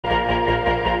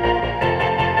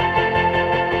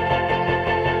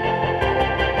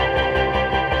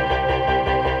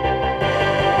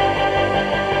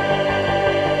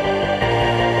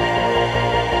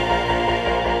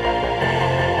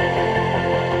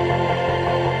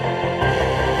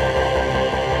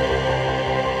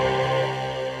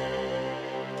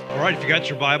right, if you got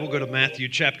your Bible, go to Matthew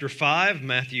chapter 5.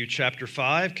 Matthew chapter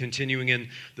 5, continuing in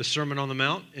the Sermon on the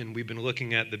Mount, and we've been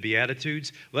looking at the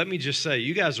Beatitudes. Let me just say,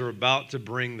 you guys are about to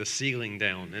bring the ceiling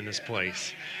down in this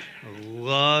place. I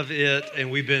love it, and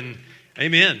we've been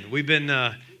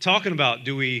talking about,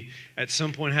 do we at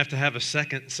some point have to have a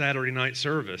second Saturday night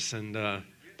service? And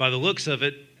by the looks of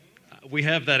it, we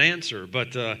have that answer,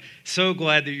 but so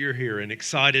glad that you're here and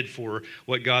excited for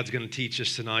what God's going to teach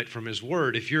us tonight from His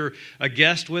Word. If you're a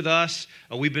guest with us,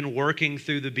 we've been working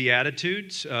through the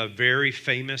Beatitudes, a very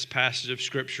famous passage of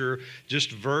Scripture,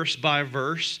 just verse by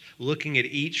verse, looking at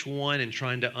each one and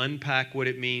trying to unpack what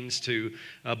it means to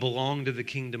belong to the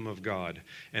kingdom of God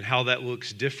and how that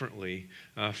looks differently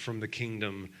from the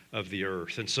kingdom of the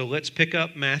earth. And so let's pick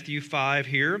up Matthew 5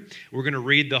 here. We're going to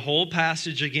read the whole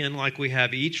passage again like we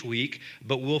have each week,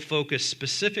 but we'll focus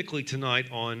specifically tonight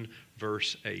on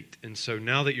verse 8. And so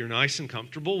now that you're nice and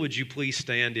comfortable, would you please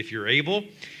stand if you're able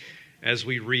as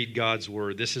we read God's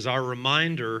Word. This is our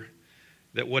reminder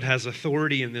that what has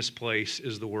authority in this place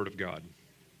is the Word of God.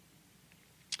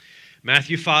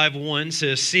 Matthew 5:1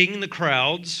 says, "Seeing the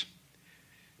crowds,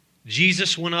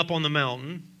 Jesus went up on the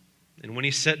mountain, and when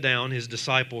He sat down, His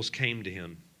disciples came to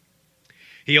Him.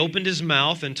 He opened His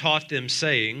mouth and taught them,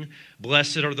 saying,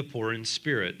 'Blessed are the poor in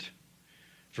spirit,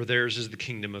 for theirs is the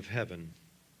kingdom of heaven.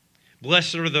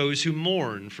 Blessed are those who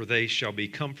mourn, for they shall be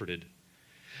comforted.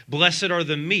 Blessed are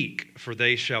the meek, for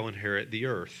they shall inherit the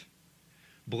earth.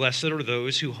 Blessed are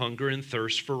those who hunger and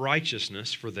thirst for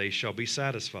righteousness, for they shall be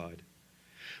satisfied.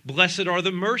 Blessed are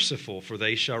the merciful, for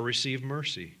they shall receive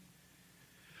mercy.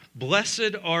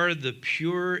 Blessed are the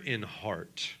pure in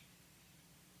heart,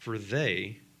 for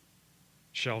they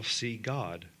shall see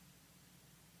God.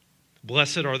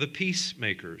 Blessed are the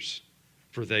peacemakers,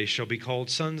 for they shall be called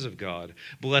sons of God.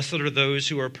 Blessed are those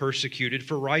who are persecuted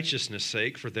for righteousness'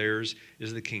 sake, for theirs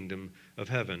is the kingdom of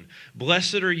heaven.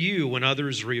 Blessed are you when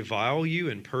others revile you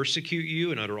and persecute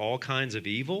you and utter all kinds of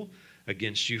evil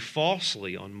against you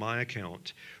falsely on my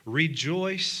account.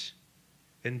 Rejoice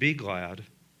and be glad,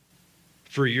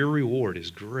 for your reward is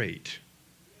great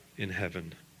in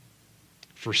heaven.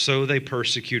 For so they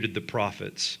persecuted the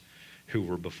prophets who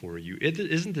were before you.'"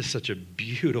 Isn't this such a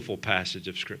beautiful passage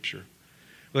of Scripture?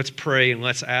 Let's pray and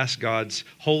let's ask God's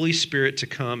Holy Spirit to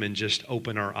come and just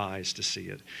open our eyes to see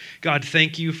it. God,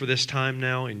 thank you for this time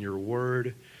now in your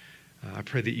word. I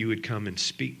pray that you would come and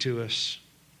speak to us.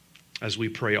 As we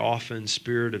pray often,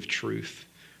 Spirit of truth,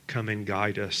 come and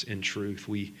guide us in truth.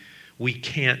 We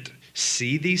can't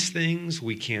see these things.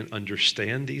 We can't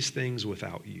understand these things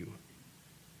without you.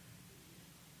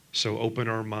 So open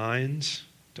our minds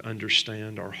to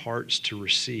understand, our hearts to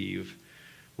receive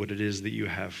what it is that you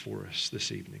have for us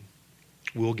this evening.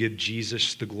 We'll give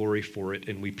Jesus the glory for it,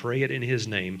 and we pray it in His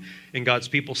name. And God's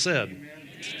people said,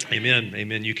 Amen. Amen.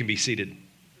 Amen. You can be seated.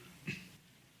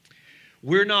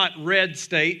 We're not red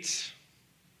states.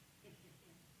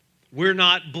 We're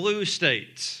not blue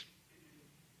states.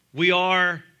 We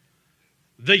are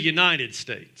the United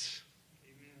States.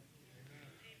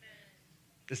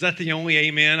 Is that the only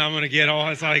amen I'm going to get? All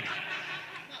it's like,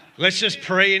 let's just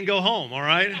pray and go home, all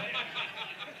right?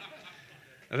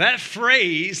 That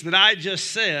phrase that I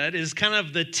just said is kind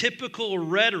of the typical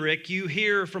rhetoric you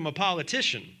hear from a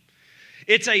politician.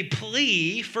 It's a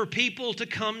plea for people to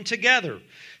come together,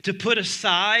 to put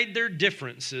aside their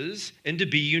differences and to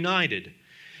be united.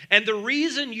 And the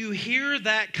reason you hear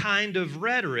that kind of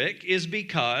rhetoric is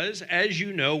because, as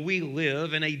you know, we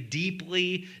live in a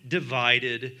deeply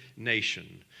divided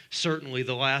nation. Certainly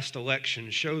the last election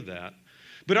showed that.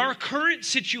 But our current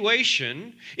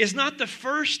situation is not the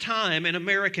first time in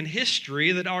American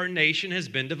history that our nation has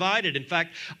been divided. In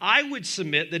fact, I would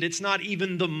submit that it's not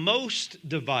even the most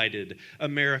divided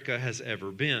America has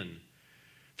ever been.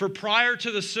 For prior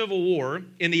to the Civil War,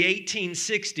 in the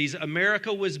 1860s,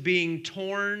 America was being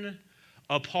torn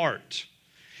apart.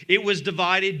 It was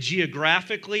divided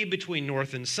geographically between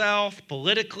North and South,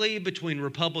 politically between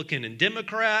Republican and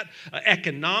Democrat,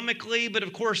 economically. But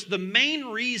of course, the main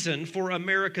reason for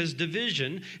America's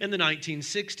division in the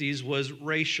 1960s was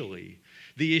racially.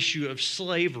 The issue of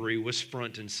slavery was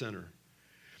front and center.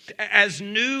 As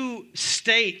new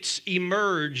states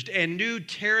emerged and new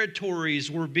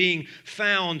territories were being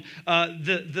found,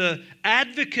 the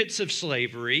advocates of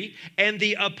slavery and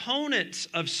the opponents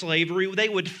of slavery, they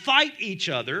would fight each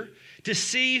other to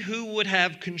see who would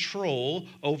have control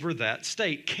over that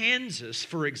state. Kansas,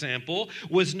 for example,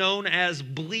 was known as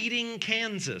Bleeding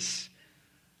Kansas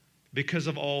because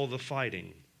of all the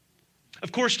fighting.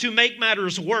 Of course, to make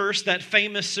matters worse, that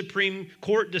famous Supreme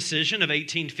Court decision of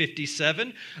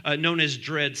 1857, known as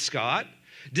Dred Scott,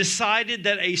 decided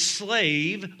that a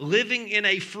slave living in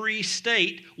a free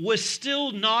state was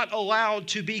still not allowed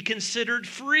to be considered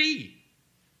free,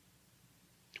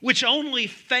 which only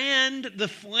fanned the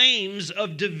flames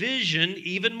of division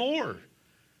even more.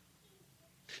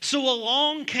 So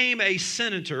along came a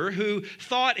senator who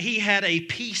thought he had a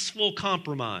peaceful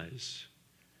compromise.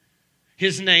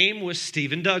 His name was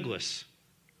Stephen Douglas.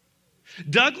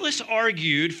 Douglas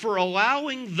argued for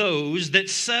allowing those that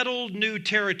settled new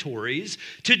territories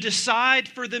to decide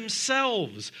for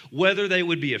themselves whether they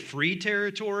would be a free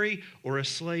territory or a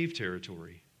slave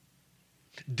territory.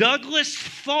 Douglas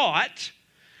thought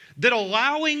that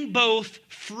allowing both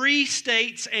free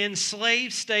states and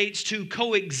slave states to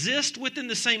coexist within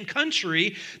the same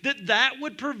country, that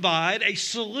would provide a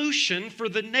solution for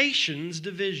the nation's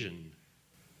division.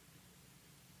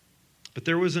 But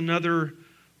there was another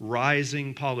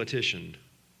rising politician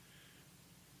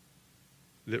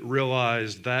that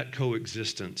realized that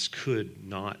coexistence could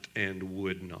not and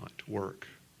would not work.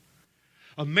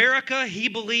 America, he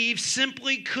believed,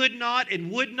 simply could not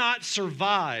and would not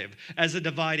survive as a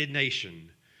divided nation.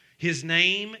 His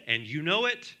name, and you know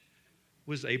it,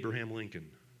 was Abraham Lincoln.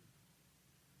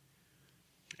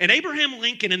 And Abraham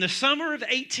Lincoln, in the summer of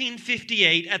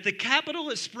 1858, at the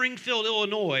Capitol at Springfield,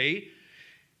 Illinois,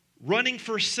 running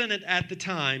for Senate at the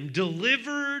time,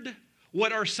 delivered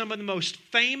what are some of the most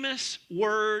famous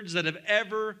words that have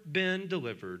ever been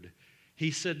delivered. He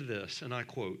said this, and I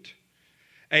quote,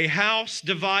 "A house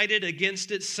divided against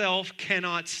itself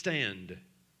cannot stand.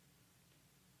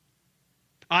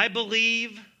 I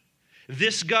believe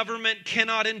this government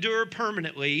cannot endure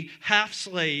permanently half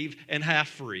slave and half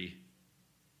free.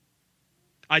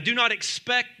 I do not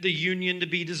expect the union to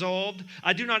be dissolved.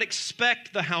 I do not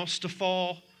expect the house to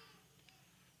fall.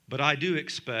 But I do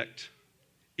expect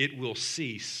it will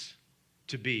cease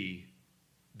to be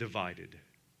divided.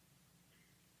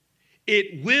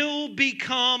 It will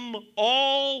become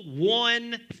all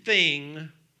one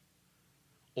thing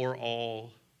or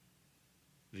all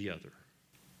the other."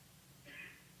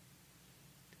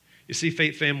 You see,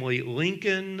 Faith family,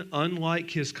 Lincoln,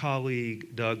 unlike his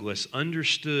colleague Douglas,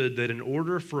 understood that in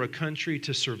order for a country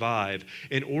to survive,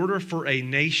 in order for a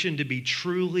nation to be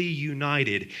truly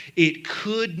united, it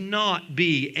could not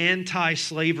be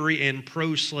anti-slavery and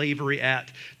pro-slavery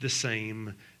at the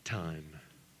same time.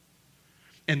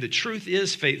 And the truth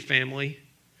is, Faith family,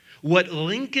 what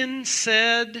Lincoln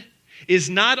said is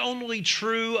not only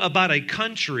true about a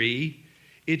country,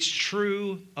 it's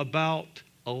true about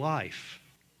a life.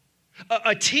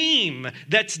 A team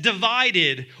that's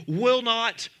divided will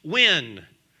not win.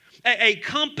 A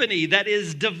company that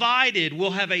is divided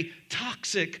will have a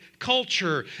toxic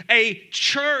culture. A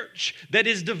church that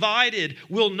is divided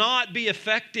will not be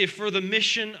effective for the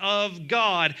mission of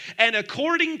God. And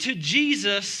according to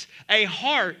Jesus, a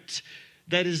heart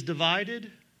that is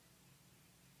divided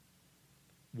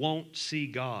won't see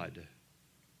God.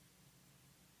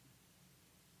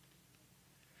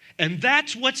 And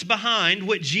that's what's behind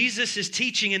what Jesus is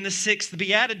teaching in the 6th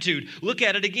Beatitude. Look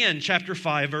at it again, chapter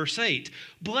 5, verse 8.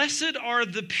 "Blessed are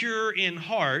the pure in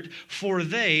heart, for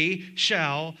they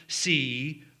shall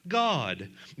see God."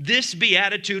 This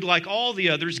beatitude, like all the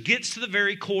others, gets to the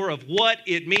very core of what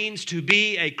it means to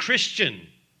be a Christian.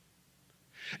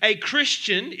 A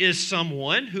Christian is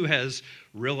someone who has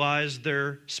realized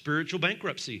their spiritual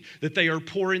bankruptcy, that they are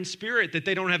poor in spirit, that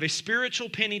they don't have a spiritual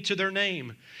penny to their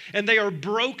name, and they are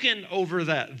broken over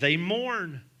that. They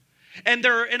mourn, and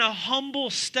they're in a humble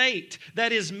state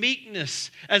that is meekness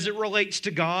as it relates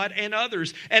to God and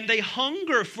others, and they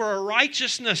hunger for a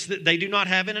righteousness that they do not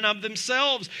have in and of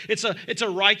themselves. It's a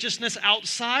righteousness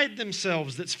outside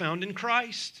themselves that's found in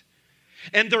Christ,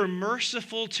 and they're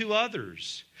merciful to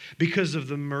others because of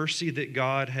the mercy that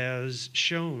God has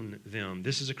shown them.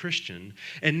 This is a Christian.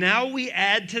 And now we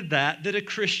add to that a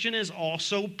Christian is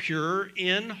also pure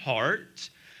in heart.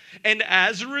 And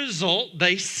as a result,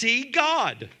 they see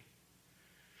God.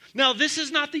 Now, this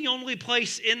is not the only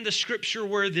place in the Scripture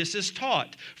where this is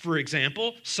taught. For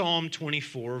example, Psalm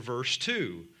 24, verse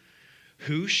 2.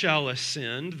 "Who shall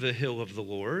ascend the hill of the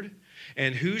Lord?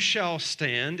 And who shall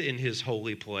stand in his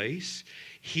holy place?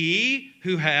 He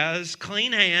who has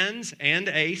clean hands and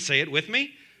a," say it with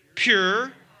me,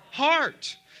 "pure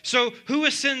heart." So who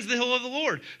ascends the hill of the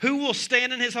Lord? Who will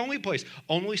stand in his holy place?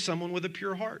 Only someone with a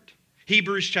pure heart.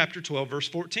 Hebrews chapter 12, verse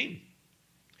 14.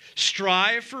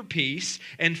 "Strive for peace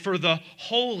and for the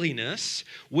holiness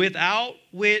without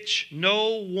which no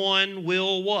one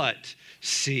will" what?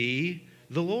 "See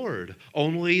the Lord."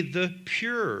 Only the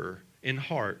pure in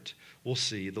heart will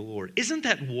see the Lord. Isn't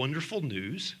that wonderful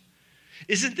news?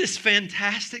 Isn't this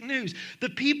fantastic news? The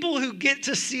people who get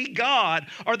to see God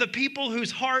are the people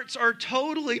whose hearts are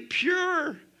totally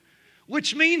pure,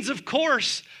 which means, of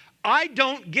course, I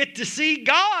don't get to see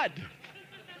God.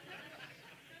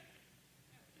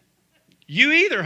 You either.